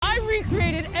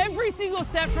recreated every single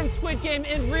set from Squid Game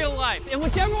in real life. And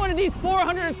whichever one of these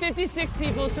 456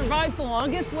 people survives the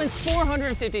longest wins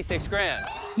 456 grand.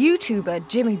 YouTuber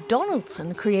Jimmy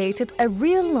Donaldson created a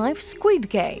real-life Squid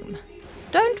Game.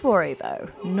 Don't worry though,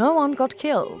 no one got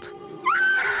killed.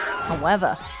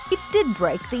 However, it did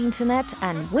break the internet,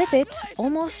 and with it,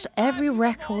 almost every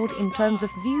record in terms of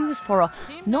views for a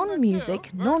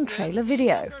non-music, non-trailer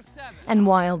video. And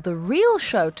while the real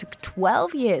show took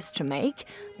 12 years to make,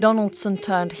 Donaldson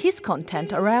turned his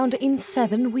content around in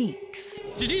 7 weeks.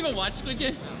 Did you even watch Squid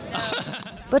Game?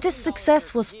 But his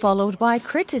success was followed by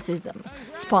criticism,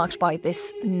 sparked by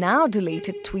this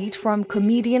now-deleted tweet from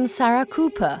comedian Sarah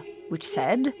Cooper, which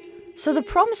said, "So the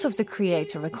promise of the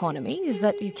creator economy is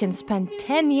that you can spend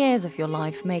 10 years of your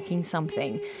life making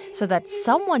something, so that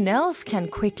someone else can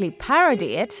quickly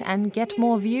parody it and get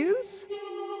more views?"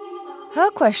 Her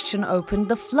question opened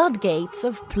the floodgates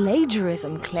of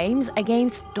plagiarism claims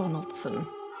against Donaldson.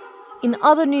 In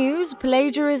other news,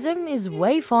 plagiarism is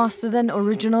way faster than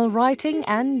original writing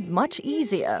and much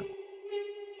easier.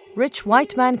 Rich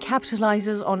white man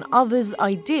capitalizes on others'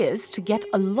 ideas to get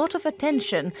a lot of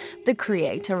attention, the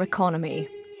creator economy.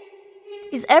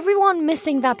 Is everyone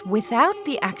missing that without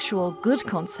the actual good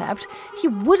concept, he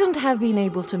wouldn't have been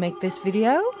able to make this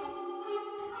video?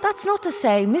 That's not to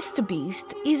say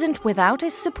MrBeast isn't without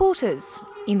his supporters.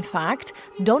 In fact,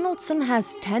 Donaldson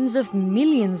has tens of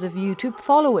millions of YouTube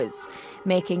followers,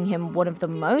 making him one of the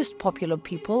most popular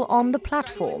people on the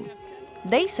platform.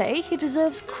 They say he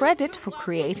deserves credit for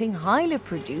creating highly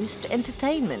produced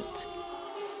entertainment.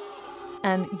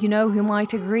 And you know who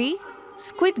might agree?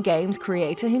 Squid Game's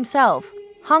creator himself,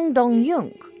 Han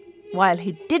Dong-young. While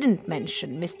he didn't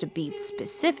mention MrBeast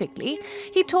specifically,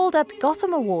 he told at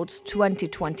Gotham Awards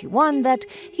 2021 that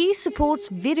he supports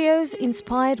videos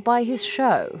inspired by his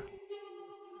show.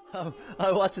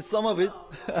 I watched some of it.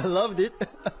 I loved it.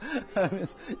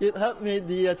 It helped me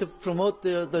to promote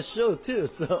the show too.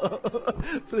 So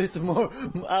please,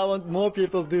 I want more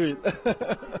people to do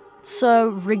it.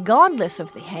 So, regardless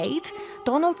of the hate,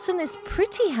 Donaldson is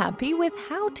pretty happy with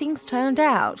how things turned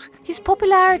out. His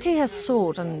popularity has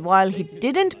soared, and while he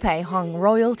didn't pay Hung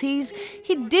royalties,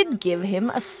 he did give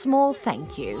him a small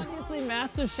thank you. Obviously,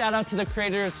 massive shout out to the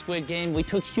creator of Squid Game. We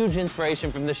took huge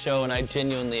inspiration from the show, and I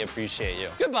genuinely appreciate you.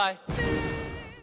 Goodbye.